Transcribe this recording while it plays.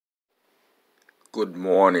Good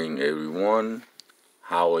morning, everyone.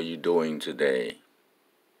 How are you doing today?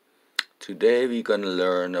 Today we're going to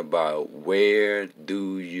learn about where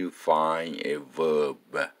do you find a verb.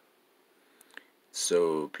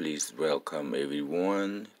 So please welcome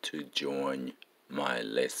everyone to join my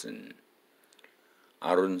lesson.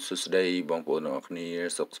 អរុនសួស្តីបងប្អូនទាំងអស់គ្នា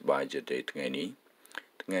សុខសប្បាយជាទេថ្ងៃ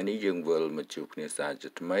នេះយើងវិលមកជួបគ្នាសាជា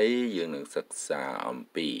ថ្មីយើងនឹងសិក្សាអំ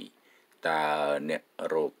ពីតើអ្នក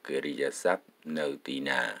រកកិរិយាសព្ទនៅទី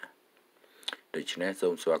ណាដូច្នេះសូ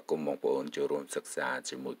មស្វាគមន៍បងប្អូនចូលរួមសិក្សា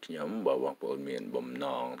ជាមួយខ្ញុំបើបងប្អូនមានបំណ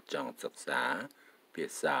ងចង់សិក្សាភា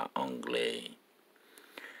សាអង់គ្លេស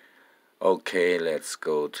Okay, let's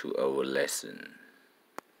go to our lesson.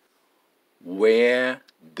 Where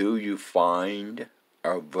do you find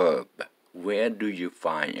a verb? Where do you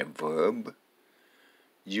find a verb?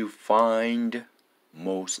 You find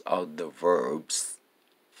most of the verbs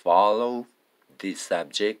follow the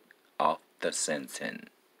subject of the sentence.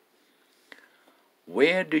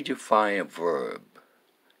 Where do you find a verb?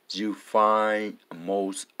 You find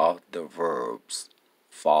most of the verbs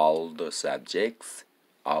follow the subjects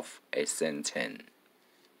of a sentence.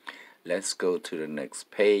 Let's go to the next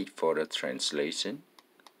page for the translation.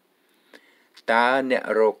 តើអ្នក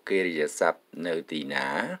រកកិរិយាសព្ទនៅទីណា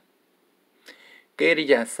កិរិ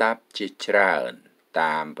យាសព្ទជាច្រើន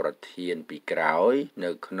តាមប្រធានពីក្រោយ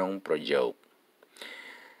នៅក្នុងប្រយោគ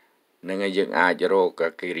នឹងហើយយើងអាចរក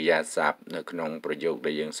កិរិយាសព្ទនៅក្នុងប្រយោគ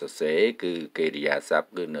ដែលយើងសរសេរគឺកិរិយាសព្ទ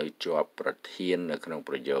គឺនៅជាប់ប្រធាននៅក្នុង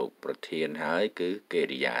ប្រយោគប្រធានហើយគឺកិ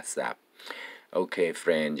រិយាសព្ទ Okay,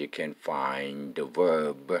 friend, you can find the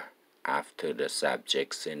verb after the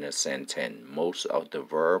subjects in a sentence. Most of the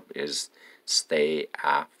verb is stay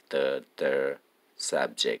after the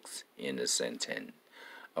subjects in the sentence.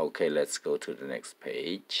 Okay, let's go to the next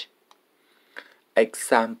page.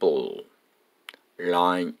 Example,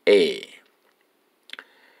 line A.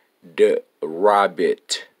 The rabbit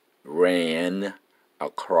ran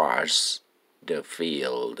across the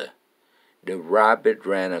field. The rabbit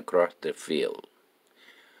ran across the field.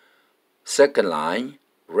 Second line,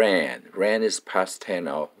 ran. Ran is past tense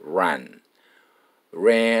of run.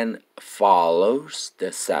 Ran follows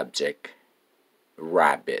the subject,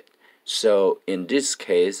 rabbit. So in this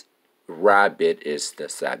case, rabbit is the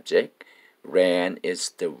subject, ran is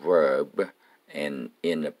the verb, and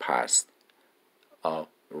in the past of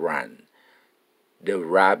run. The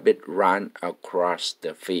rabbit ran across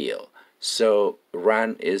the field. So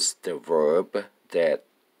run is the verb that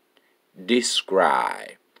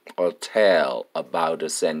describe or tell about the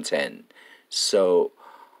sentence. So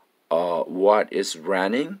what is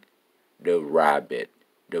running? The rabbit.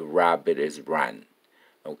 The rabbit is run.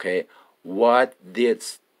 Okay. What did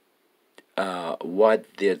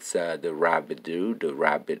the rabbit do? The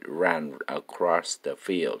rabbit ran across the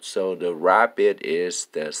field. So the rabbit is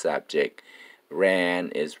the subject.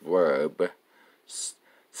 Ran is verb.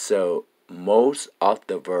 So most of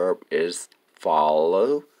the verb is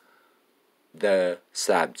follow the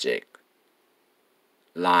subject.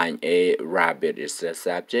 Line A, rabbit is the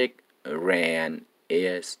subject. Ran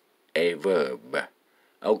is a verb.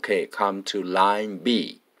 Okay, come to line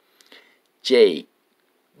B. Jake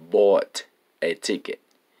bought a ticket.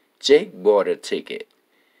 Jake bought a ticket.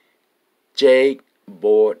 Jake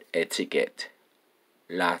bought a ticket.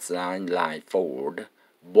 Last line, line 4.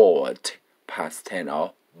 Bought, past tense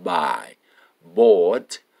of buy.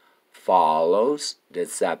 Bought follows the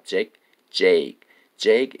subject Jake.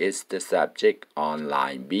 Jake is the subject on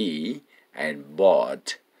line B and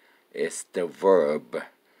bought is the verb.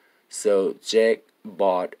 So Jake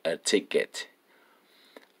bought a ticket.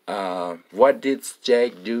 What did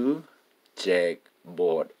Jake do? Jake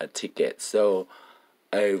bought a ticket. So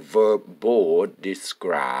a verb bought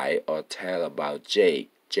describe or tell about Jake.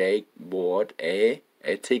 Jake bought a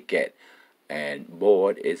ticket. And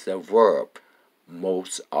bought is a verb.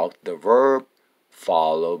 Most of the verb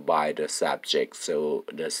followed by the subject. So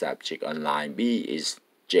the subject on line B is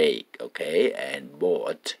Jake, okay? And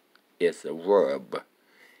bought is a verb.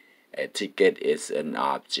 A ticket is an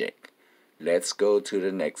object. Let's go to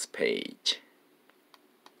the next page.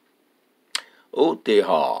 ឧទា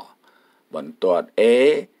ហរណ៍បន្ទាត់ A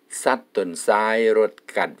សត្វទន្សាយរត់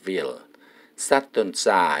កាត់វាលសត្វទន្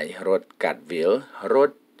សាយរត់កាត់វាលរ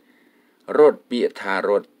ត់ពាក្យថារ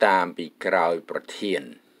ត់តាមពីក្រោយប្រធា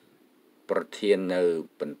ននៅ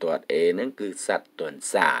បន្ទាត់ A ហ្នឹងគឺសត្វទន្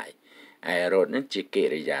សាយហើយរត់ហ្នឹងជាកិ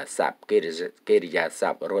រិយាសព្ទកិរិយាស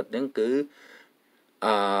ព្ទរត់ហ្នឹងគឺ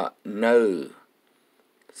នៅ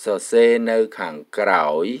សរសេរនៅខាងក្រោ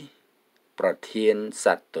យប្រធានស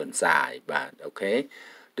ត្វទន្សាយបាទអូខេ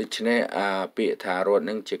ដូច្នេះពាក្យថារត់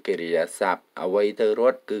នឹងជាកិរិយាសព្ទអ្វីទៅរ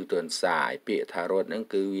ត់គឺទួនសាយពាក្យថារត់នឹង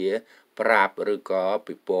គឺវាប្រាប់ឬក៏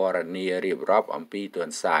ពិពណ៌នារៀបរាប់អំពីទួន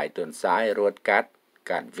សាយរត់កាត់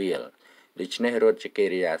វាលដូច្នេះរត់ជាកិ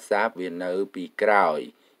រិយាសព្ទវានៅពីក្រោយ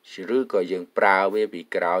ឬក៏យើងប្រើវាពី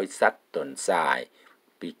ក្រោយសត្វទួនសាយ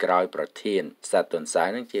ពីក្រោយប្រធានសត្វទួនសាយ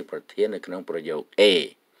នឹងជាប្រធាននៅក្នុងប្រយោគ A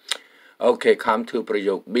Okay come to ប្រ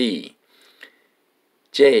យោគ B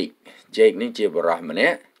Jake នេះជាបរិសម្នា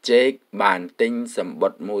ក់ Jake បានទិញសម្បុ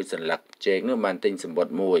ត្រមួយសន្លឹក Jake នោះបានទិញសម្បុ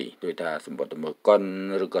ត្រមួយដូចថាសម្បុត្រមើលកុន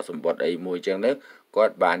ឬក៏សម្បុត្រអីមួយចឹងទៅគា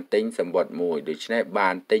ត់បានទិញសម្បុត្រមួយដូច្នេះបា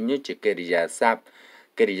នទិញនោះជាកិរិយាសព្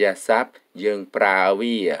ទយើងប្រើ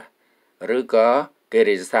វាឬក៏កិ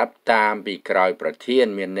រិយាសព្ទតាមពីក្រោយប្រធាន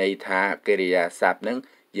មានន័យថាកិរិយាសព្ទហ្នឹង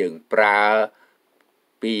យើងប្រើ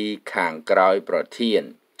ពីខាងក្រោយប្រធាន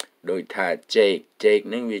ដោយថា Jake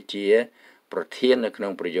នឹងវាជាប្រធាននៅក្នុ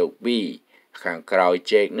ងប្រយោគ B ខាងក្រោយ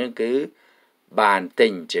Jake នឹងគឺបានទិ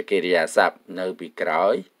ញជាកិរិយាសព្ទនៅពីក្រោ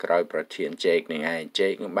យប្រធាន Jake នឹងឯង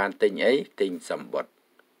Jake នឹងបានទិញអីទិញសម្បុត្រ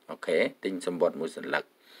អូខេទិញសម្បុត្រមួយសន្លឹក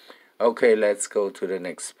Okay let's go to the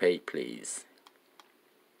next page please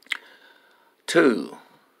 2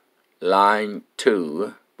 line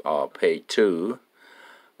 2 or page 2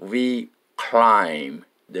 we climb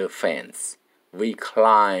the fence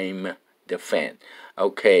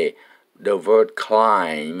okay the word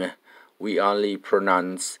climb we only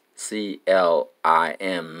pronounce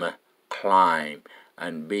clim climb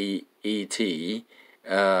and bet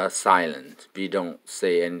silent we don't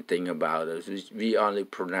say anything about it we only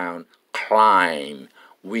pronounce climb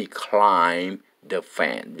we climb the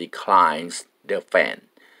fan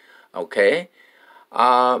okay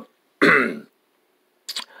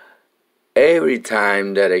every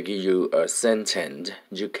time that I give you a sentence,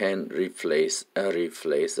 you can replace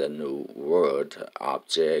a new word,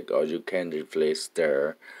 object, or you can replace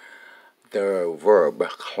the verb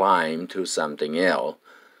climb to something else.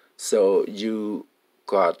 So you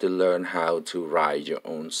got to learn how to write your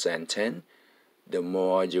own sentence. The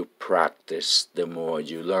more you practice, the more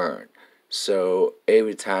you learn. So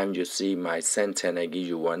every time you see my sentence, I give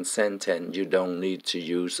you one sentence, you don't need to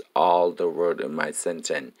use all the word in my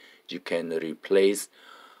sentence. You can replace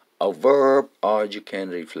a verb or you can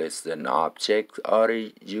replace an object or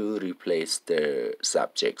you replace the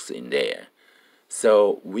subjects in there.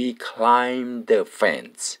 So we climb the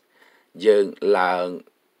fence. យើងឡើង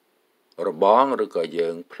របងឬក៏យើ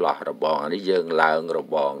ងផ្លោះរបងនេះយើងឡើងរ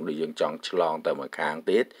បងដូចយើងចង់ឆ្លងទៅម្ខាង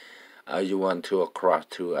ទៀត you want to cross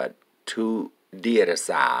to the other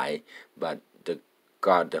side but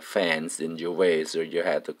got the fence in your way so you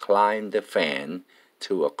have to climb the fence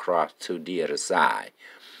to across to the other side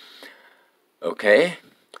okay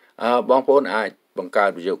បងប្អូនអាចបង្កើត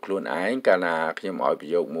ប្រយោគខ្លួនឯងកាលណាខ្ញុំឲ្យប្រ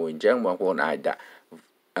យោគមួយអញ្ចឹងបងប្អូនអាចដាក់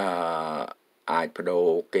អាចបដូរ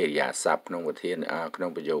កិរិយាសព្ទក្នុងប្រធានក្នុង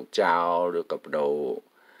ប្រយោគចោលឬក៏បដូរ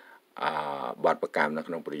បទប្រកម្មនៅ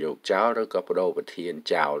ក្នុងប្រយោគចោលឬក៏បដូរប្រធាន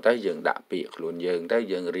ចោលទៅយើងដាក់ពាក្យខ្លួនយើងទៅ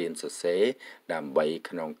យើងរៀនសរសេរដើម្បី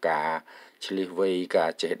ក្នុងការឆ្លៀសវៃកា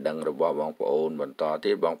រចេះដឹងរបស់បងប្អូនបន្ត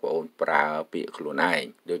ទៀតបងប្អូនប្រើពាក្យខ្លួនឯង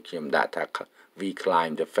ដូចខ្ញុំដាក់ថា we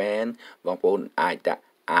climb the fan បងប្អូនអាចដាក់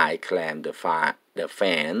I climb the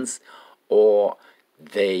fence or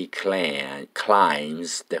they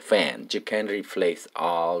climbs the fan you can replace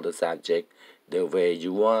all the subject the way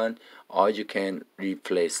you want or you can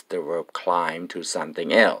replace the verb climb to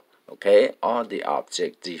something else okay or the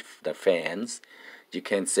object the fans you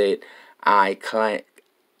can say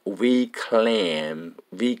we climb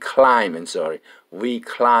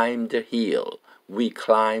the hill we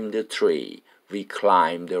climb the tree we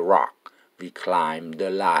climb the rock we climb the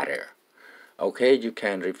ladder okay you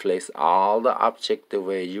can replace all the object the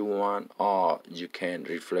way you want or you can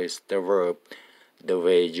replace the verb the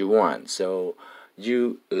way you want so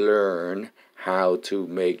you learn how to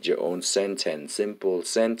make your own sentence simple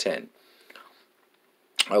sentence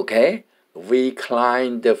okay we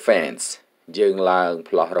climb the fence យើងឡើង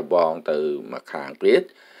ផ្លោះរបងទៅម្ខាងទៀត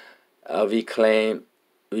we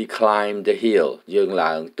climb the hill យើង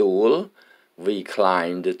ឡើងទូល we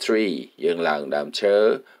climb the tree យើងឡើងដើមឈើ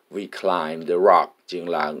we climb the rock យើង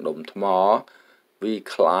ឡើងដុំថ្ម we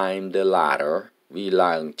climb the ladder we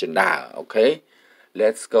ឡើងជណ្ដើរ okay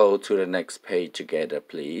let's go to the next page together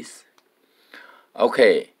please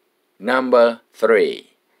okay number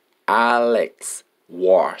 3 Alex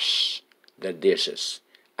wash the dishes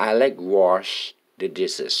Alex wash the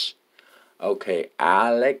dishes okay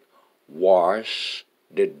Alex wash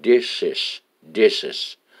the dishes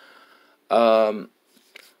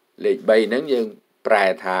លេខ 3 ហ្នឹងយើងប្រែ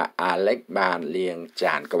ថា Alex បានលាង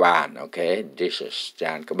ចានក្បានអូខេ dishes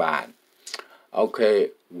ចានក្បាន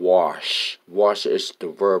Okay, wash. Wash is the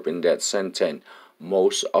verb in that sentence.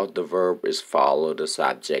 Most of the verb is follow the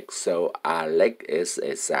subject. So Alec is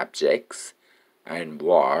a subject and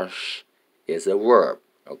wash is a verb.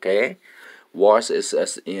 Okay? Wash is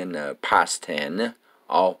as in past tense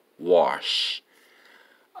of wash.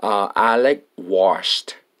 Alec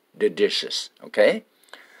washed the dishes. Okay?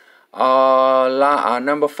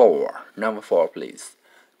 Number four. Number four, please.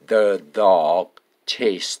 The dog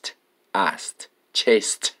chased us.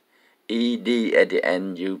 Chased. ED at the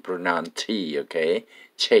end you pronounce T, okay?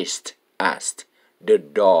 Chased us. The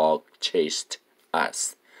dog chased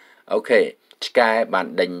us. Okay,ឆ្កែបាន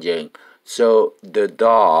ដេញយើង. So the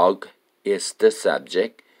dog is the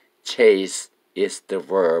subject, chase is the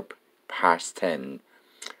verb, past tense,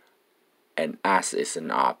 and us is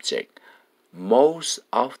an object. Most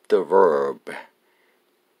of the verb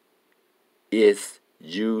is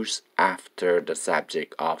used after the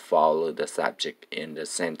subject or follow the subject in the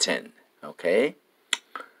sentence. Okay?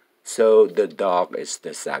 So the dog is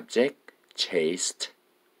the subject, chased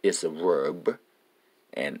is a verb,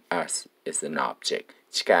 and us is an object.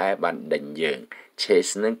 ឆ្កែបានដេញយើង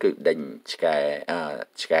chase នឹងគឺដេញឆ្កែ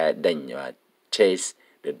ឆ្កែដេញ chase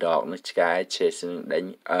the dog នឹងឆ្កែ chase នឹងដេញ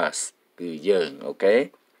us គឺយើង okay?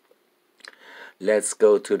 Let's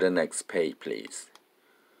go to the next page, please.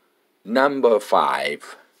 Number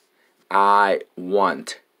 5. I want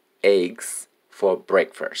eggs for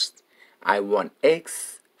breakfast. I want eggs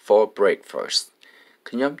for breakfast.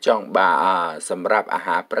 ខ្ញុំចង់បានសម្រាប់អា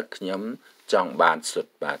ហារព្រឹកខ្ញុំចង់បានស៊ុត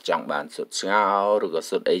បាទចង់បានស៊ុតស្ងោរឬក៏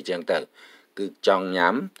ស៊ុតអីចឹងទៅគឺចង់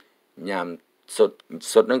ញ៉ាំស៊ុត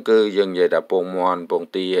ហ្នឹងគឺយើងនិយាយថាពងមាន់ពង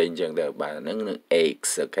ទាអីចឹងទៅបាទហ្នឹងនឹង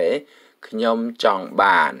eggs អូខេខ្ញុំចង់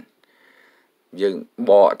បានយើង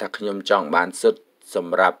បកថាខ្ញុំចង់បានស៊ុតស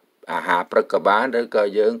ម្រាប់អាហារព្រឹកក៏បានឬក៏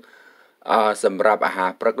យើងសម្រាប់អាហារ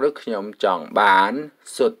ព្រឹកឬខ្ញុំចង់បាន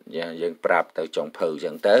ស៊ុតយើងប្រាប់ទៅចុងភៅ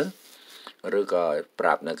ចឹងទៅឬក៏ប្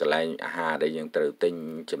រាប់នៅកន្លែងអាហារដែលយើងត្រូវទិញ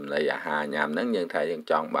ចំណីអាហារញ៉ាំហ្នឹងយើងថាយើង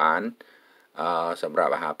ចង់បានសម្រា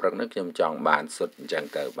ប់អាហារព្រឹកហ្នឹងខ្ញុំចង់បានស៊ុតអញ្ចឹង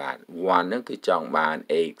ទៅបាទ one ហ្នឹងគឺចង់បាន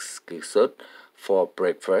eggs គឺស៊ុត for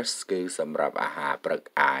breakfast គឺសម្រាប់អាហារព្រឹក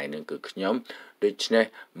I ហ្នឹងគឺខ្ញុំដូច្នេះ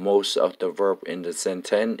most of the verb in the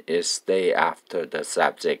sentence is stay after the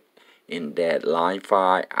subject. In that line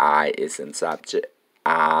 5, I is a subject,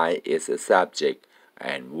 I is a subject,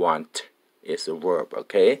 and want is a verb,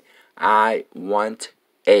 okay? I want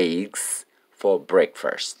eggs for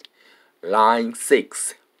breakfast. Line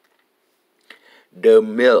 6. The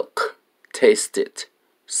milk tasted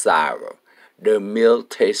sour. The milk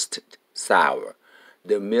tasted sour.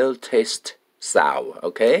 The milk tasted sour,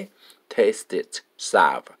 okay? Tasted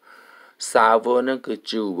sour. Sour នឹងគឺ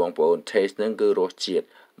ជូរបងប្អូន taste នឹងគឺរសជាតិ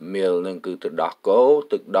meal នឹងគឺទឹកដោះគោ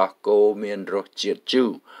ទឹកដោះគោមានរសជាតិជូ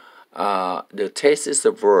រ the taste is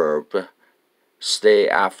a verb stay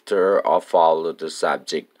after or follow the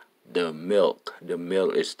subject the milk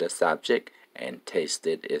is the subject and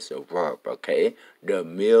tasted is a verb okay the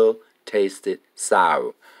milk tasted sour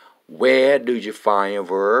where do you find a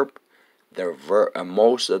verb the verb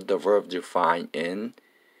most of the verbs you find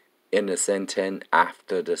in the sentence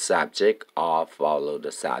after the subject or follow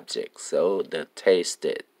the subject. So the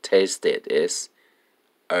tasted is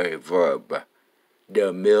a verb. The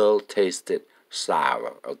meal tasted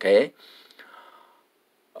sour. Okay?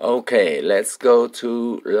 Okay, let's go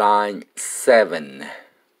to line 7.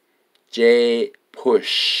 J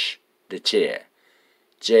push the chair.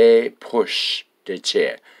 J push the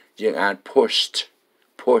chair. យើងអាន pushed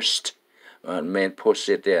មិន push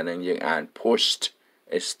it ទេនឹងយើងអាន pushed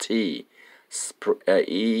ST,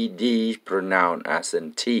 ED pronounced as in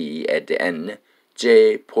T at the end. J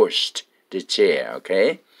pushed the chair, okay?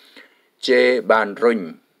 J បាន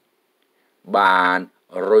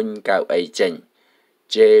រុញកៅអីចេញ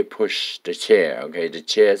J pushed the chair, okay? The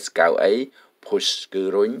chair កៅអី push គឺ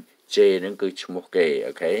រុញ J នឹងគឺឈ្មោះគេ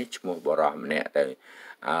okay? ឈ្មោះបរិសម្នាក់ទៅ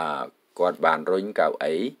គាត់បានរុញកៅ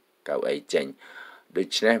អីចេញដូ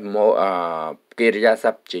ច្នេះមកកិរិយាស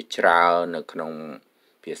ព្ទជាច្រើននៅក្នុង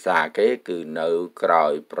ភាសាគេគឺនៅក្រោ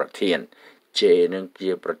យប្រធាន J នឹង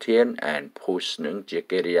ជាប្រធាន and push នឹងជា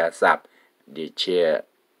កិរិយាសព្ទដែលជា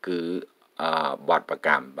គឺបទប្រក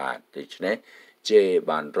ម្មបាទដូច្នេះ J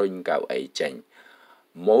បានរុញកៅអីចេញ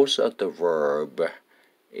most of the verb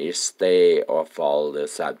is stay or follow the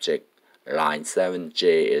subject line 7 J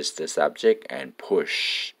is the subject and push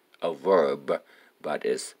a verb but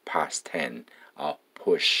it's past tense or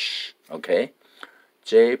push okay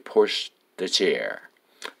J pushed the chair.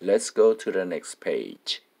 Let's go to the next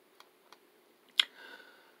page.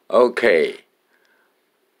 Okay.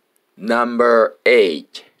 Number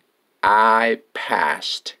 8. I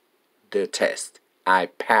passed the test I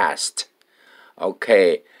passed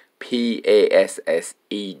okay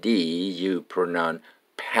P-A-S-S-E-D you pronounce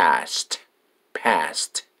passed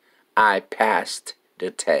I passed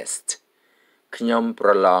the test ខ្ញុំប្រ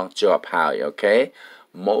ឡងជាប់ហើយ okay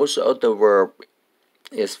most of the verb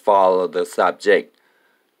is follow the subject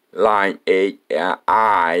line 8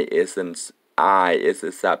 I is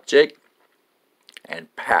a subject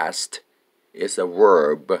and past is a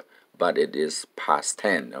verb but it is past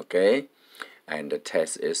tense okay and the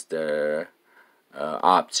test is the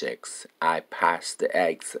objects I passed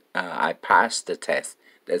I passed the test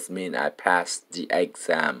that means I passed the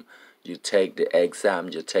exam you take the exam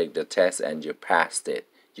you take the test and you passed it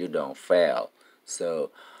you don't fail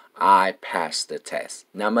so I passed the test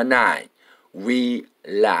number 9 we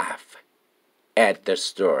laugh at the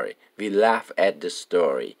story we laugh at the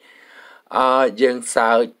story យើង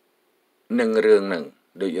សើចនឹងរឿងហ្នឹង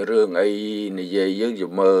ដូចរឿងអីនិយាយយើ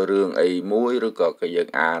ងមើលរឿងអីមួយឬក៏យើង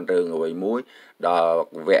អានរឿងអ្វីមួយដល់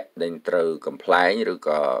វគ្គដែលត្រូវកំ pl ែងឬ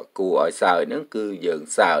ក៏គួរឲ្យសើចហ្នឹងគឺយើង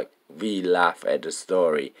សើច we laugh at the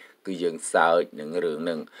story គឺយើងសើចនឹងរឿងហ្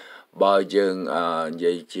នឹងបើយើងនិ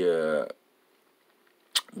យាយ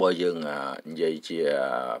ជា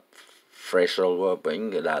phrasal verb វិញ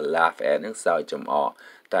គឺថា laugh at ហ្នឹងសើចចំអក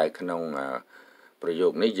តែក្នុងប្រយោ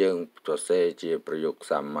គនេះយើងសរសេរជាប្រយោគ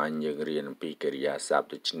សាមញ្ញយើងរៀនអំពីកិរិយាសព្ទ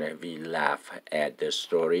ដូច្នេះ we laugh at the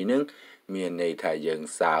story ហ្នឹងមានន័យថាយើង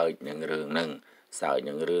សើចនឹងរឿងហ្នឹងសើច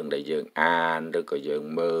នឹងរឿងដែលយើងអានឬក៏យើង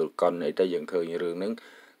មើលកុនអីទៅយើងឃើញរឿងហ្នឹង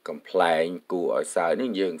កំ pl ែងគួរឲ្យសើចហ្នឹ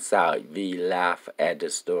ងយើងសើច we laugh at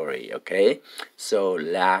the story okay so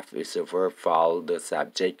laugh is a verb follow the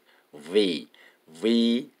subject we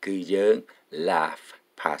គឺយើង laugh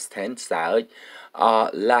past tense សើច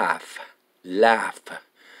laugh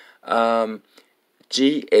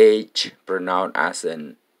gh pronoun as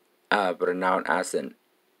an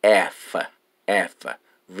f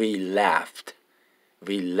we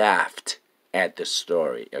laughed at the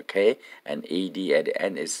story okay and ed at the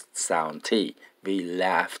end is sound t we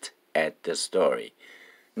laughed at the story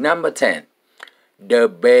number 10 the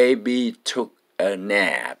baby took a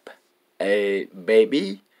nap the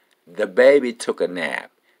baby took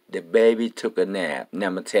a nap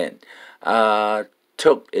number 10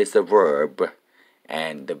 took is a verb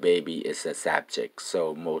and the baby is a subject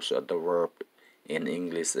so most of the verb in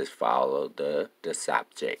English is follow the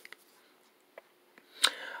subject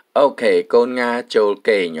okay កូនងាចូល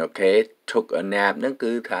គេង okay took a nap ហ្នឹង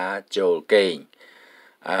គឺថាចូលគេង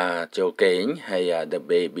ចូលគេងហើយ the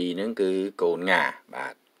baby ហ្នឹងគឺកូនងាបា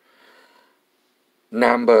ទ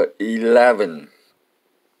number 11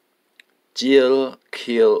 Jill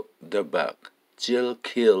killed the bug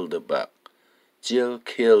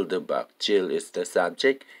Jill is the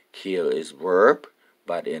subject kill is verb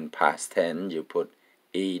but in past tense you put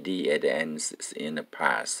ed at the end in the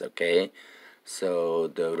past okay so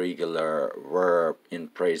the regular verb in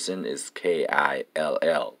present is kill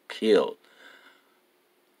kill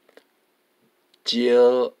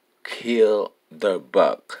Jill killed the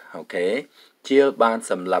bug okay Jill បាន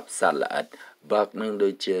សម្លាប់សត្វល្អិត bug នឹងដូ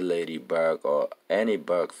ចជា ladybug or any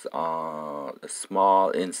bugs or small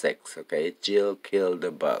insects okay Jill killed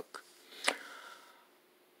the bug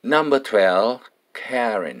number 12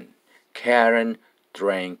 Karen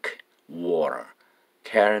drank water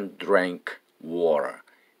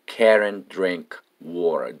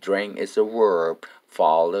drink is a verb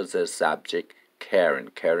follows the subject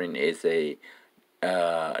Karen is a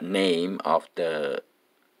name of the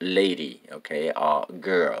lady okay or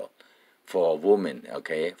girl for woman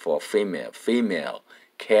okay for female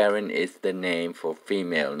Karen is the name for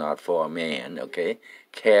female not for a man okay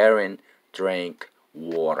Karen drank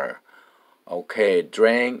water okay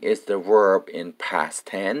drink is the verb in past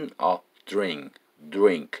tense of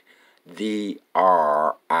drink D-R-I-N-K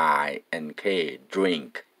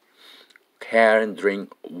drink Karen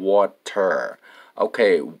drink water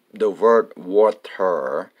okay the word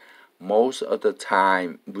water most of the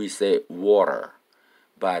time we say water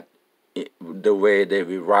but the way that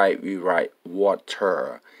we write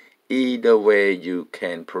water either way you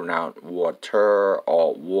can pronounce water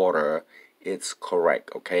or water it's correct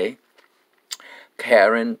okay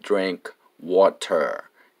Karen drank water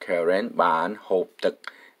Karen បានហូបទឹក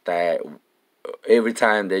តែ every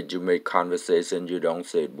time that you make conversation you don't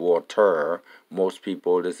say water most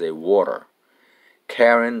people they say water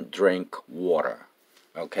Karen drank water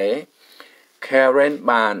okay Karen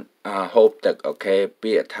បានហូបទឹក okay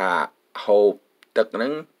ពាក្យថាហូបទឹកហ្នឹ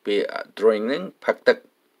ងពាក្យ drink ហ្នឹងផឹកទឹក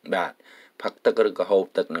បាទផឹកទឹកឬក៏ហូប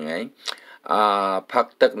ទឹកហ្នឹងឯងផឹក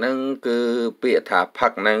ទឹកហ្នឹងគឺពាក្យថាផឹ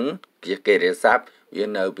កហ្នឹងជាកិរិយាសព្ទវា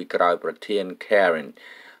នៅពីក្រោយប្រធាន Karen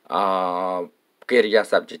កិរិយា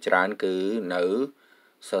សព្ទជាច្រើនគឺនៅ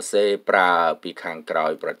សរសេរប្រើពីខាងក្រោ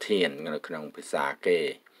យប្រធាននៅក្នុងភាសាគេ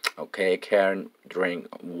Okay, can drink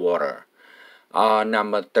water.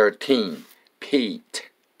 Number 13, Pete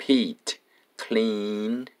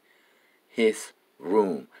cleaned his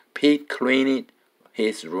room. Pete cleaned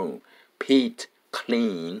his room. Pete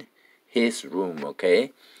cleaned his room,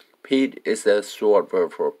 okay? Pete is a short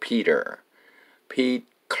verb for Peter. Pete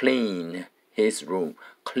cleaned his room.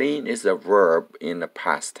 Clean is a verb in the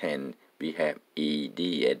past tense. We have ed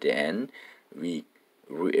at the end. We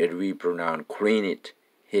pronounce clean it.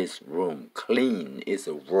 His room. Clean is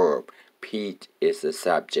a verb. Pete is the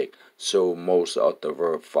subject. So most of the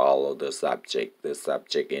verb follow the subject. The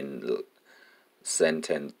subject in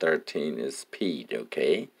sentence 13 is Pete,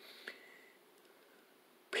 okay?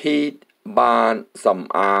 Pete បានសម្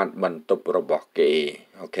អាតបន្ទប់របស់គេ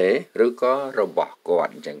okay ឬក៏របស់គា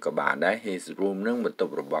ត់អញ្ចឹងក៏បានដែរ his room នឹងបន្ទ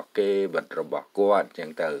ប់របស់គេបន្ទប់របស់គាត់អញ្ចឹង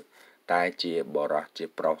ទៅតែជាបរិសុទ្ធជា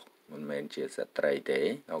ប្រុសមិនមែនជាស្ត្រីទេ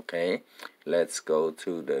okay let's go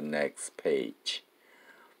to the next page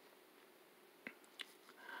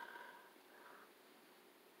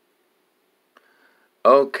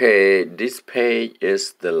okay this page is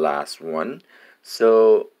the last one so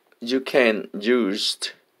you can use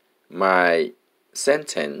my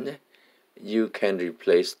sentence you can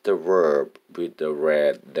replace the verb with the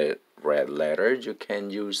red letter you can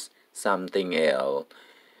use something else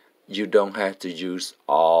you don't have to use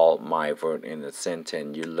all my word in the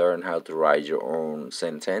sentence you learn how to write your own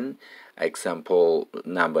sentence example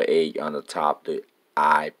number 8 on the top the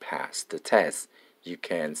I passed the test you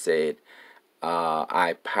can say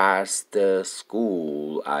I passed the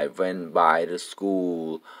school I went by the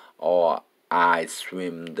school or I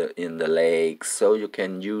swim in the lake so you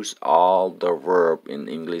can use all the verb in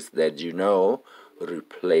English that you know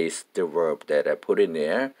replace the verb that I put in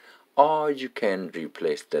there or you can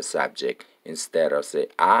replace the subject instead of say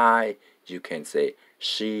I you can say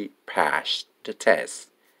she passed the test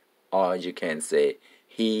or you can say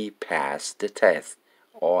he passed the test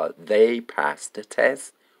or they passed the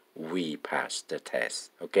test we passed the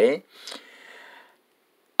test okay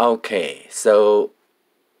so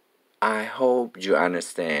I hope you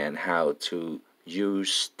understand how to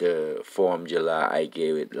use the formula I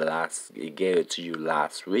gave it to you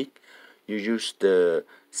last week. You use the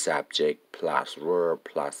subject plus verb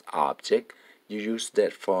plus object. You use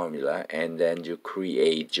that formula and then you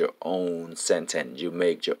create your own sentence. You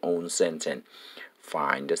make your own sentence.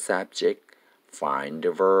 Find the subject, find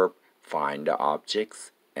the verb, find the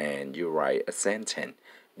objects, and you write a sentence.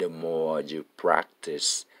 The more you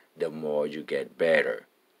practice, the more you get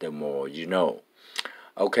better.The more you know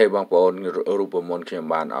អូខេបងប្អូនរូបមន្តខ្ញុំ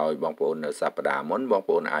បានឲ្យបងប្អូននៅសប្តាហ៍មុនបង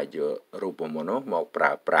ប្អូនអាចយករូបមន្តនោះមកប្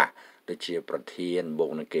រើប្រាស់ដូចជាប្រធានបូ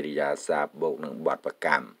កនឹងកិរិយាសព្ទបូកនឹងបទប្រក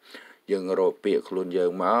ម្មយើងរកពាក្យខ្លួនយើ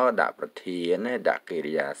ងមកដាក់ប្រធានដាក់កិ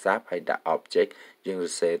រិយាសព្ទហើយដាក់ object យើងស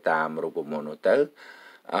រសេរតាមរូបមន្តនោះទៅ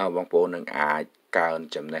បងប្អូននឹងអាចកើន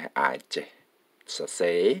ចំណេះអាចចេះសរ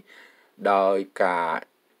សេរដោយការ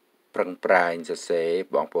ប្រឹងប្រែងសរសេរ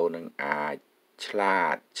បងប្អូននឹងអាចឆ្លា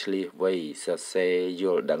តឆ្លៀសវៃសរសេរយ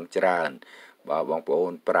ល់ដឹងច្រើនបើបងប្អូ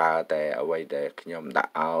នប្រើតែអ្វីដែលខ្ញុំដា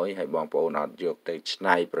ក់ឲ្យហើយបងប្អូនអត់យកទៅច្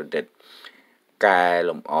នៃប្រឌិតកែ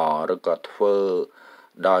លម្អឬក៏ធ្វើ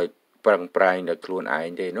ដោយប្រឹងប្រែងដោយខ្លួនឯង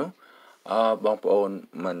ទេនោះបងប្អូន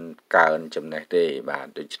មិនកើនចំណេះទេបាទ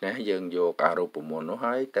ដូច្នេះយើងយកអារូបមន្តនោះ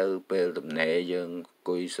ហើយទៅពេលទំនេរយើងអង្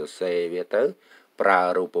គុយសរសេរវាទៅប្រើ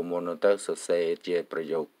រូបមន្តនោះទៅសរសេរជាប្រ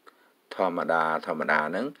យោគធម្មតា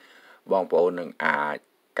ហ្នឹងបងប្អូននឹងអាច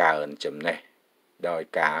កើនចំណេះដោយ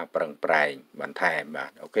ការប្រឹងប្រែងបន្ថែមបា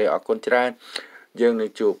ទអូខេអរគុណច្រើនយើងនឹង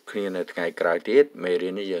ជួបគ្នានៅថ្ងៃក្រោយទៀតមេរៀ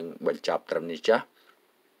ននេះយើងបញ្ចប់ត្រឹមនេះចាស់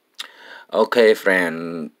Okay friend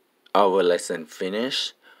our lesson finished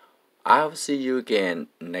I'll see you again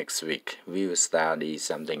next week we will study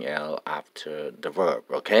something else after the verb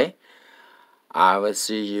okay I will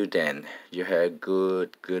see you then you have a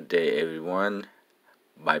good day everyone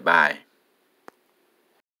bye bye